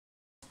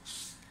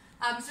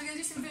So we're going to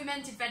do some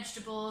fermented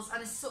vegetables,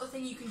 and it's the sort of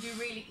thing you can do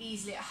really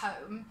easily at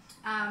home.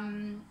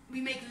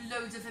 We make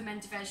loads of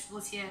fermented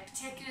vegetables here,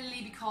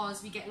 particularly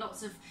because we get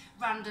lots of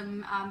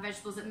random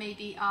vegetables that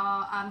maybe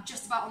are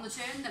just about on the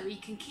turn, that we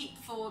can keep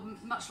for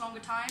much longer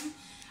time.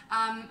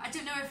 I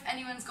don't know if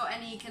anyone's got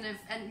any kind of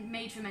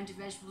made fermented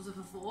vegetables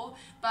before,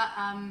 but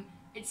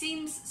it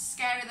seems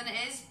scarier than it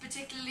is,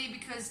 particularly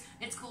because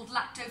it's called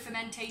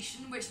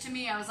lacto-fermentation, which to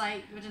me, I was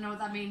like, I don't know what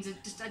that means.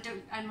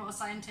 I'm not a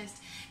scientist.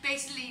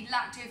 Basically,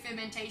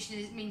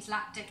 lacto-fermentation means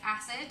lactic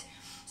acid.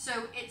 So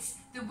it's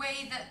the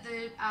way that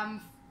the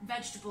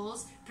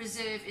vegetables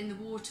preserve in the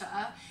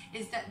water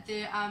is that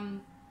the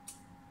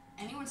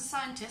anyone's a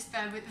scientist,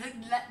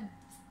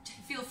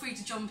 feel free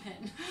to jump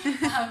in.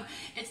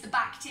 It's the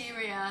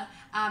bacteria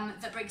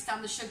that breaks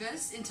down the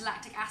sugars into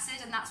lactic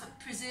acid, and that's what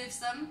preserves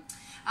them.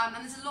 And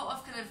there's a lot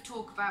of kind of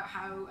talk about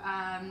how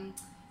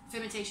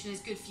fermentation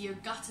is good for your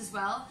gut as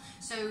well.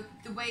 So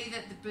the way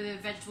that the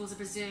vegetables are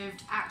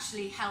preserved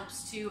actually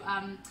helps to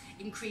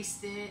increase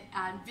the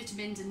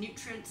vitamins and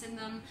nutrients in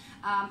them,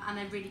 and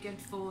they're really good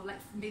for, like,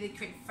 maybe they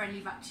create friendly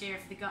bacteria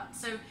for the gut.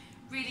 So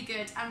really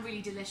good and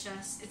really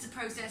delicious. It's a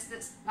process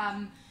that's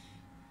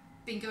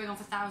been going on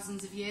for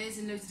thousands of years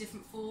in loads of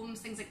different forms.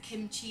 Things like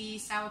kimchi,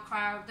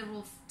 sauerkraut, they're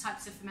all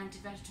types of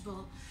fermented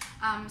vegetable.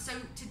 So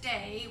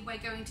today we're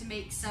going to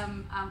make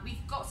some,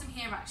 we've got some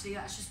here actually,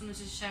 that's just wanted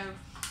to show,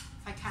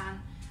 if I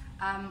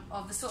can,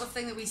 of the sort of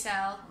thing that we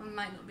sell. It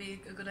might not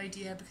be a good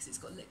idea because it's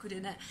got liquid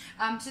in it.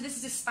 So this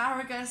is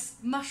asparagus,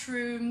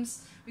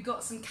 mushrooms, we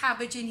got some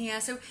cabbage in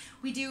here. So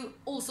we do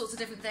all sorts of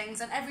different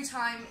things, and every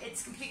time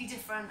it's completely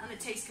different and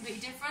it tastes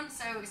completely different.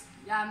 So it's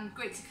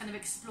great to kind of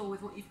explore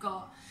with what you've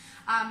got.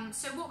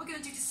 So what we're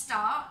going to do to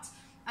start,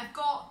 I've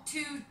got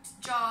 2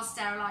 jars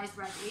sterilised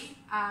ready,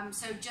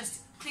 so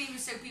just clean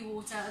with soapy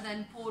water and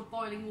then poured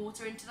boiling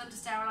water into them to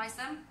sterilise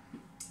them.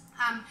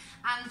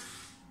 And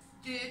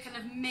the kind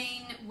of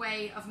main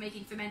way of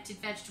making fermented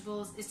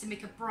vegetables is to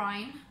make a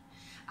brine,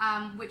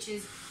 which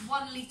is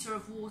 1 litre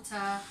of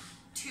water,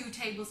 2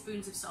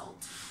 tablespoons of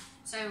salt.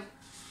 So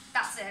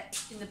that's it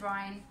in the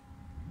brine.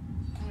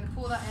 I'm going to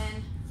pour that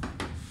in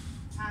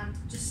and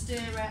just stir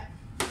it.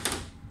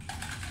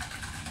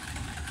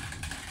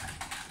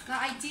 Now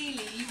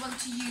ideally you want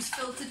to use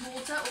filtered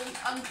water or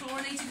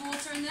unchlorinated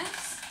water in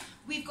this.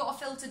 We've got a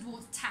filtered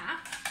water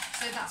tap,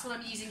 so that's what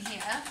I'm using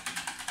here.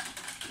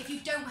 If you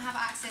don't have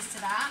access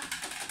to that,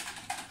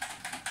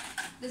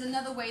 there's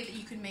another way that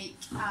you can make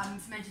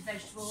fermented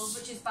vegetables,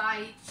 which is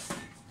by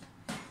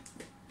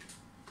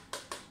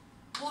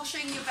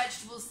washing your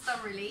vegetables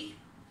thoroughly,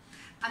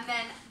 and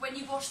then when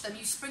you wash them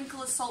you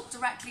sprinkle the salt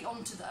directly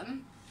onto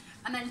them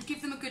and then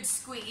give them a good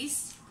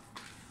squeeze,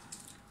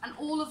 and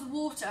all of the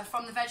water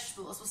from the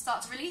vegetables will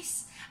start to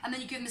release, and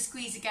then you give them a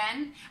squeeze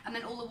again, and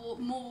then all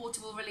the more water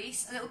will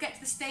release, and it will get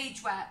to the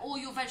stage where all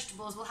your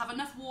vegetables will have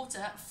enough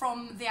water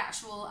from the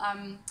actual,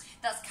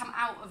 that's come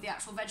out of the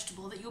actual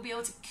vegetable, that you'll be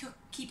able to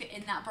keep it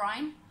in that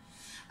brine.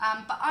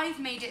 But I've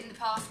made it in the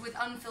past with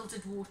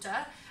unfiltered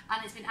water,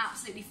 and it's been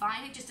absolutely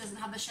fine. It just doesn't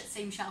have the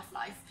same shelf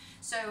life.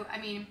 So, I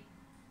mean,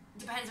 it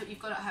depends what you've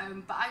got at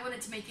home, but I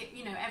wanted to make it,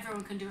 you know,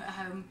 everyone can do it at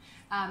home.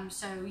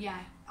 So yeah,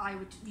 I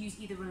would use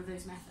either one of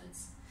those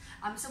methods.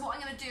 So what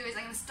I'm going to do is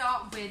I'm going to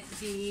start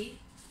with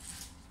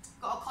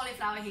got a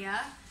cauliflower here.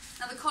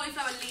 Now the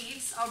cauliflower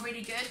leaves are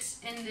really good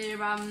in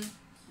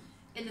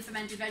the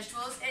fermented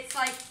vegetables. It's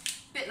like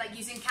a bit like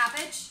using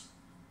cabbage.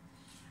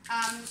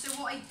 So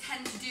what I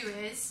tend to do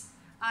is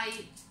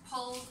I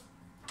pull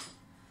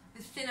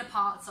the thinner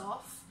parts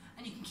off,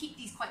 and you can keep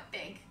these quite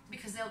big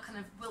because they'll kind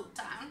of wilt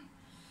down.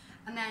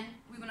 And then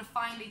we want to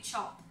finely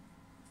chop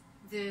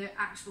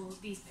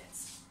these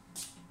bits.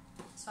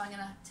 So I'm going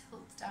to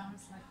tilt down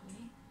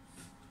slightly.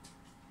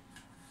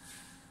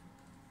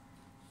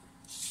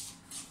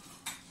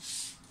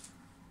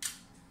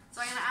 So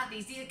I'm going to add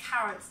these. These are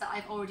carrots that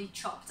I've already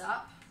chopped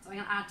up. So I'm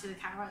going to add to the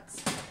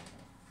carrots.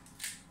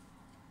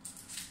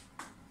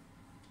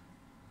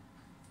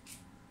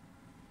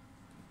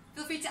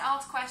 Feel free to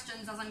ask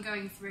questions as I'm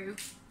going through.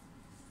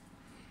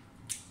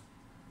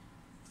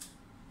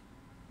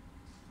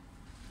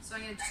 So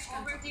I'm going to just...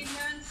 I already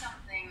learned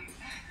something.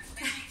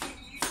 That you can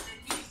use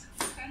the leaves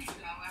of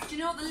cauliflower. Do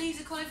you know what? The leaves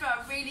of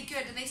cauliflower are really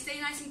good, and they stay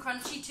nice and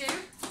crunchy too.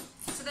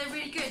 So they're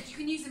really good. You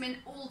can use them in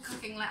all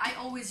cooking. Like I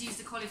always use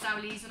the cauliflower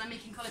leaves when I'm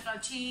making cauliflower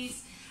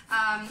cheese,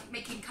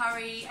 making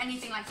curry,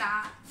 anything like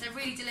that. They're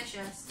really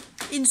delicious.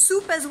 In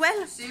soup as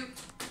well? Soup.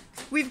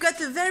 We've got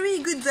a very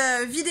good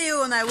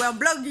video on our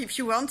blog, if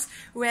you want,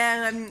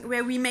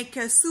 where we make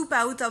a soup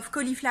out of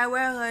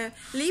cauliflower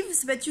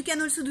leaves, but you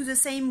can also do the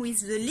same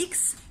with the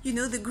leeks, you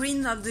know, the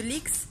green of the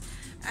leeks,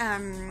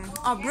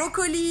 or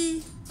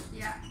broccoli.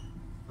 Yeah.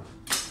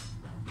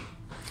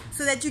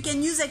 So that you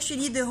can use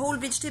actually the whole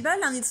vegetable,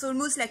 and it's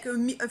almost like a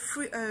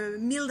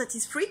meal that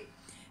is free,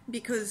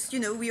 because, you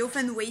know, we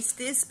often waste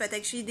this, but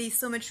actually there's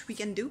so much we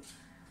can do.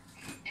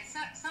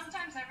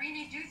 Sometimes I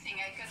really do think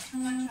I got too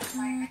much of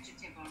my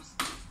vegetables.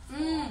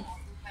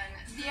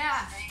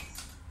 Yeah.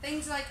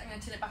 Things like, I'm going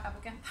to turn it back up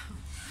again.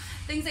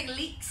 Things like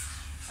leeks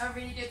a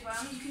really good one.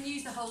 You can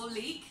use the whole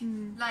leek.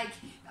 Like,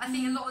 I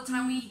think a lot of the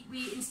time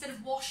we instead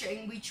of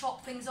washing, we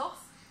chop things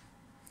off.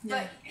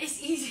 Yeah. But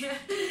it's easier,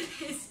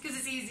 because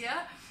it's easier.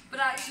 But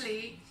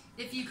actually,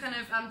 if you kind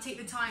of take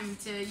the time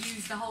to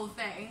use the whole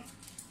thing,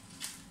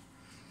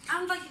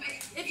 and like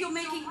if you're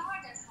making... It's so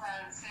hard as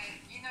well. So,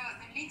 you know,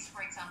 the leeks,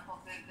 for example,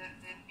 the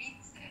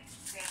beets, the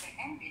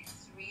end bits,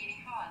 it's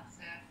really hard.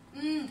 So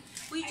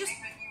we just... I think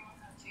when you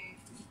have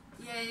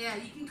to... Yeah,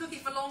 you can cook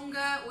it for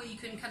longer, or you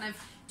can kind of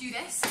do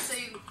this. So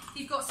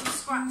you've got some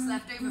scraps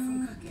left over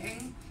from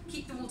cooking,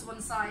 keep them all to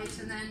one side,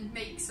 and then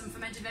make some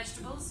fermented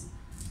vegetables.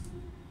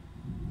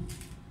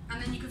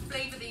 And then you can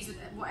flavour these with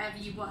whatever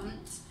you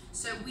want.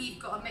 So we've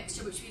got a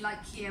mixture which we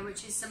like here,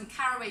 which is some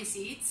caraway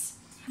seeds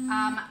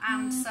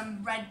and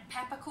some red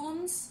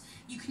peppercorns.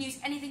 You can use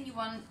anything you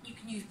want. You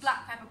can use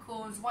black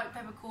peppercorns, white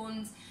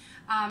peppercorns,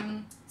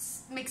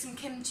 make some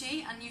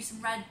kimchi and use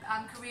some red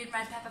Korean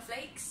red pepper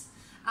flakes.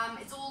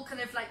 It's all kind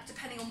of like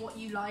depending on what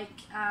you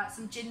like.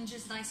 Some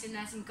ginger's nice in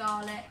there, some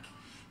garlic.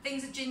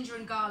 Things with ginger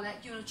and garlic,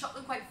 you want to chop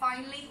them quite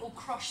finely or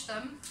crush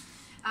them.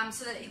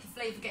 So that the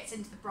flavour gets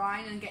into the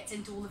brine and gets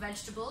into all the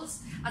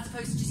vegetables, as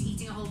opposed to just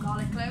eating a whole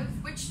garlic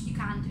clove, which you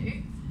can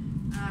do.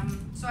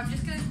 So I'm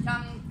just going to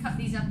cut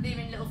these up. They're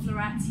in little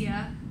florets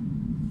here.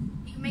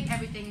 You can make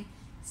everything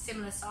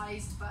similar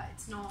sized, but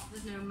it's not.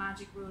 There's no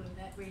magic rule with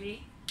it,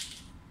 really.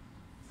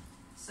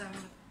 So I'm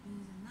going to put these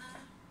in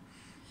there.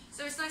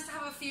 So it's nice to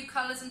have a few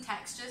colours and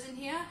textures in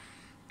here.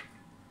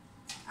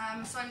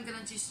 So I'm going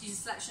to just use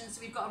a selection. So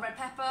we've got a red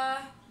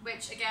pepper,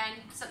 which again,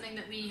 something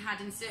that we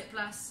had in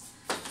surplus.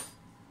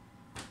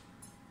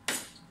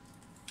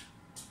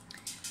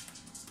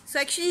 So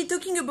actually,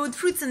 talking about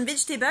fruits and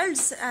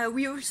vegetables,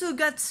 we also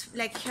got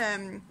like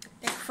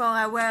for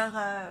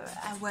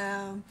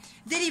our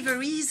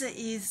deliveries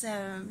is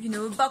you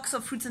know, a box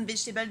of fruits and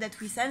vegetables that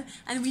we sell,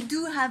 and we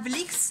do have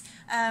leeks.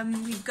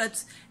 We've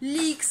got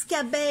leeks,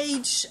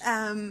 cabbage,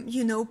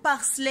 you know,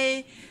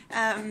 parsley,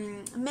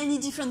 many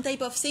different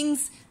type of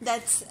things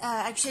that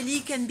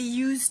actually can be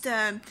used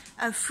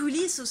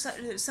fully. So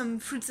some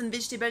fruits and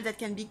vegetables that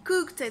can be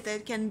cooked,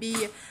 that can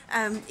be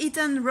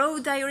eaten raw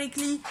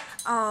directly,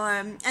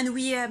 and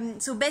we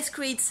so Beth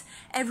creates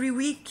every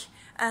week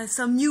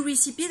some new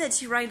recipe that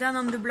she writes down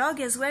on the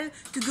blog as well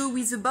to go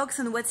with the box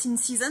and what's in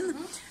season.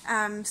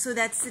 So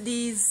that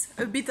there's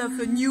a bit of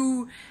a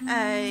new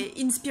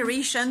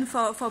inspiration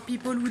for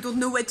people who don't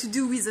know what to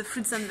do with the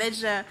fruits and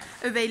veg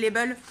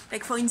available.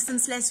 Like for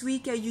instance, last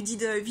week you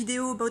did a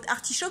video about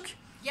artichoke.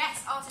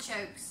 Yes,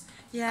 artichokes.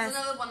 Yes.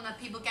 That's another one that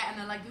people get and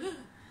they're like,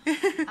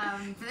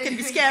 can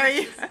be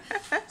scary.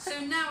 So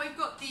now we've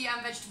got the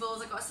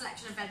vegetables. I've got a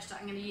selection of veg that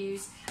I'm going to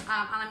use, and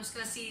I'm just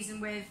going to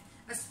season with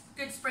a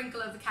good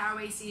sprinkle of the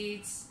caraway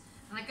seeds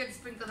and a good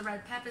sprinkle of the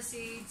red pepper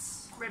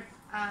seeds, red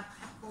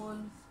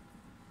peppercorn,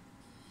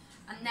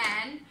 and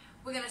then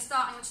we're going to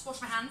start. I'm going to just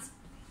wash my hands.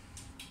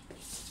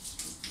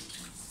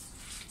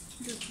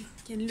 Look, you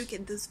can look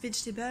at those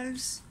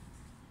vegetables.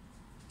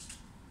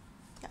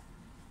 Yeah.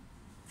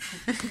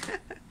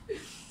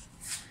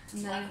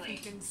 And then if you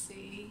can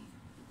see.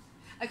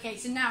 Okay,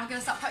 so now we're going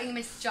to start putting them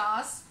into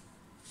jars.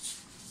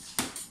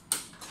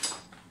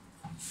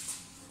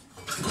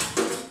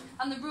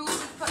 And the rules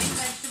of putting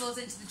vegetables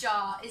into the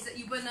jar is that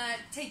you want to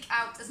take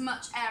out as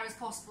much air as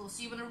possible.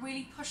 So you want to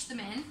really push them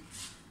in.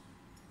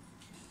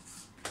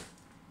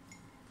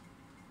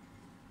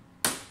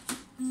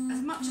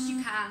 As much as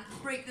you can,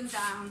 break them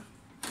down.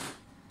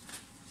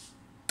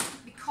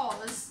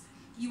 Because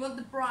you want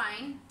the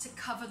brine to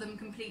cover them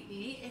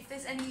completely. If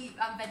there's any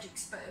veg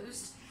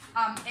exposed,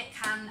 it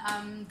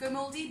can go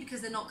mouldy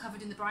because they're not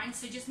covered in the brine.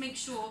 So just make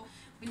sure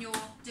when you're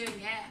doing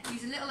it,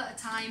 use a little at a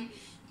time.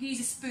 You can use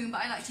a spoon,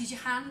 but I like to use your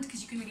hand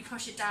because you can really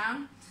push it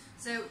down.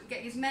 So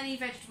get as many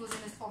vegetables in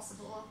as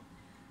possible.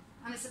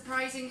 And it's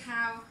surprising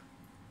how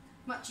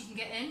much you can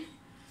get in.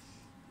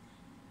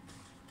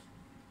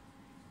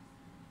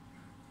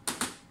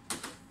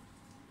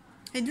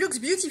 It looks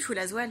beautiful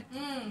as well.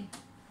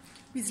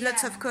 With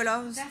lots of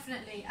colours.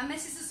 Definitely. And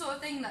this is the sort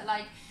of thing that,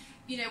 like,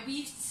 you know, we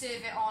used to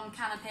serve it on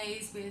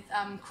canapes with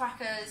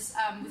crackers,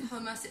 with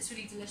hummus. It's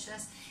really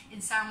delicious. In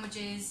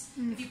sandwiches.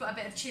 If you've got a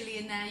bit of chilli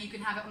in there, you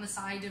can have it on the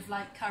side of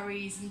like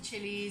curries and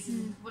chilies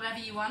and whatever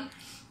you want.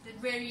 They're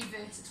really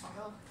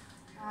versatile.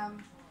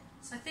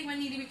 So I think we're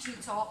nearly reaching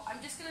the top.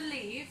 I'm just going to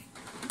leave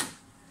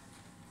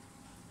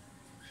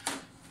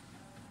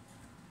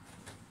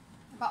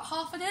about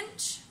 ½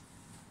 inch.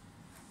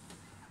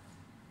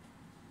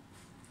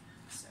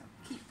 So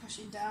keep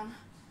pushing down.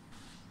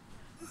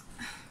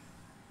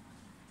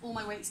 All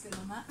my weight's good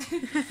on that.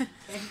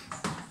 Okay.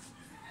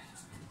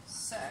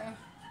 So,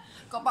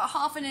 got about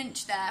 ½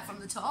 inch there from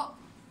the top.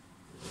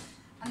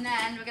 And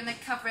then we're going to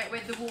cover it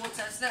with the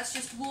water. So that's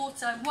just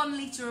water, 1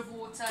 litre of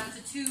water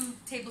to 2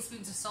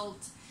 tablespoons of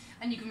salt.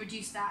 And you can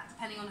reduce that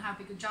depending on how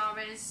big a jar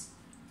is.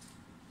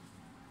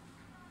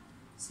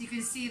 So you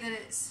can see that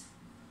it's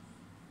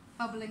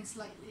bubbling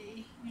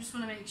slightly. You just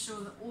want to make sure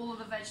that all of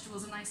the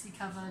vegetables are nicely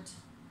covered.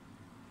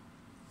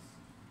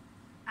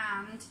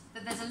 And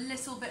that there's a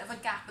little bit of a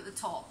gap at the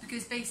top,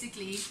 because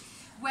basically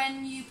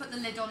when you put the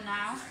lid on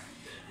now,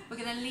 we're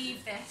going to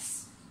leave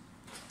this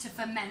to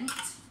ferment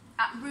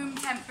at room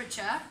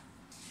temperature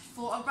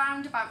for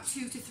around about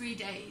 2 to 3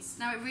 days.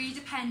 Now it really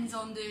depends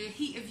on the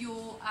heat of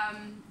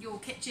your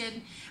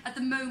kitchen. At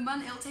the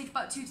moment it'll take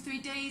about 2 to 3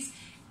 days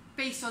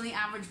based on the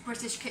average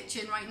British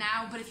kitchen right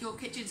now, but if your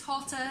kitchen's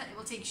hotter it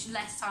will take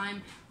less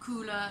time,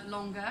 cooler,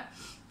 longer.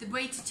 The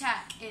way to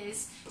check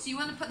is, so you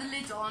want to put the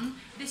lid on,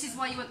 this is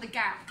why you want the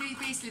gap.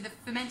 Basically the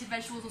fermented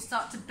vegetables will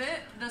start to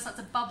burp, they'll start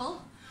to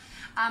bubble,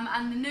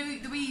 and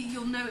the way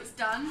you'll know it's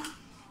done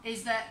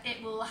is that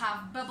it will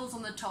have bubbles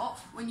on the top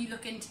when you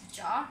look into the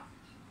jar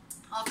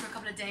after a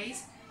couple of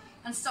days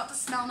and start to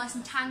smell nice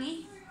and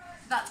tangy.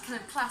 That kind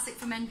of classic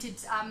fermented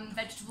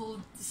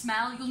vegetable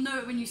smell. You'll know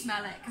it when you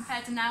smell it,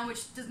 compared to now,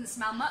 which doesn't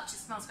smell much. It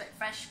smells a bit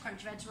fresh,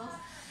 crunchy vegetables.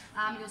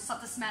 You'll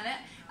start to smell it,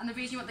 and the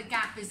reason you want the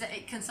gap is that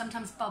it can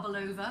sometimes bubble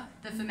over.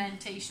 The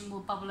fermentation will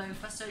bubble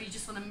over, so you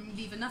just want to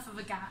leave enough of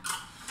a gap.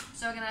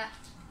 So I'm gonna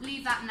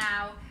leave that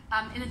now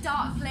in a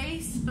dark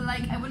place, but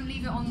like I wouldn't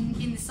leave it on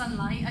in the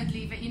sunlight. I'd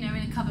leave it, you know,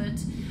 in a cupboard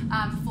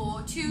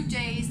for 2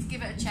 days.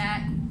 Give it a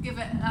check, give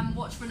it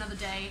watch for another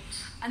day,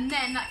 and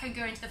then that can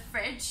go into the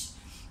fridge.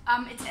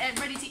 It's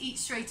ready to eat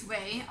straight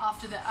away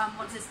after the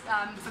once it's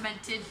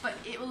fermented, but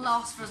it will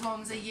last for as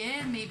long as a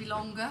year, maybe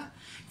longer,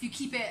 if you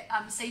keep it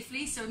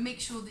safely. So make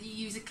sure that you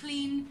use a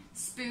clean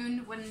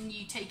spoon when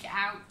you take it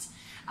out,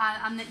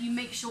 and that you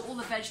make sure all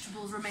the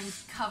vegetables remain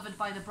covered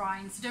by the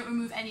brine. So don't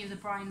remove any of the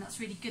brine. That's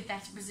really good there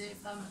to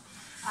preserve them,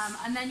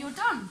 and then you're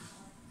done.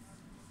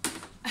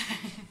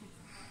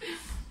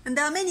 And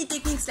there are many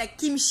techniques like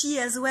kimchi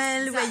as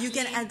well, Exactly. where you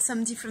can add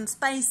some different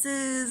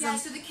spices. Yeah,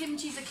 so the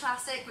kimchi is a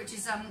classic, which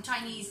is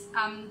Chinese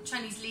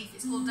leaf.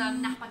 It's called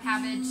napa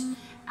cabbage,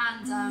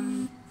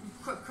 and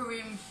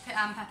Korean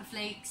pepper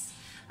flakes.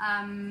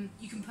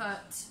 You can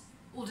put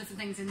all different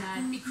things in there.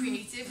 Be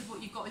creative with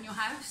what you've got in your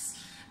house.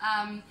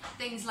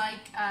 Things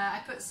like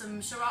I put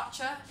some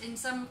sriracha in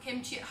some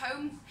kimchi at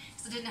home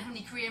because I didn't have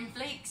any Korean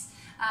flakes.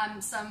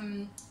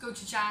 Some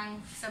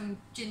gochujang, some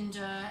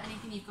ginger,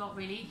 anything you've got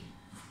really.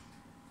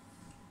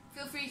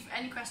 Feel free for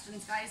any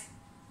questions, guys.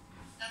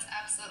 That's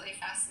absolutely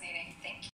fascinating. Thank you.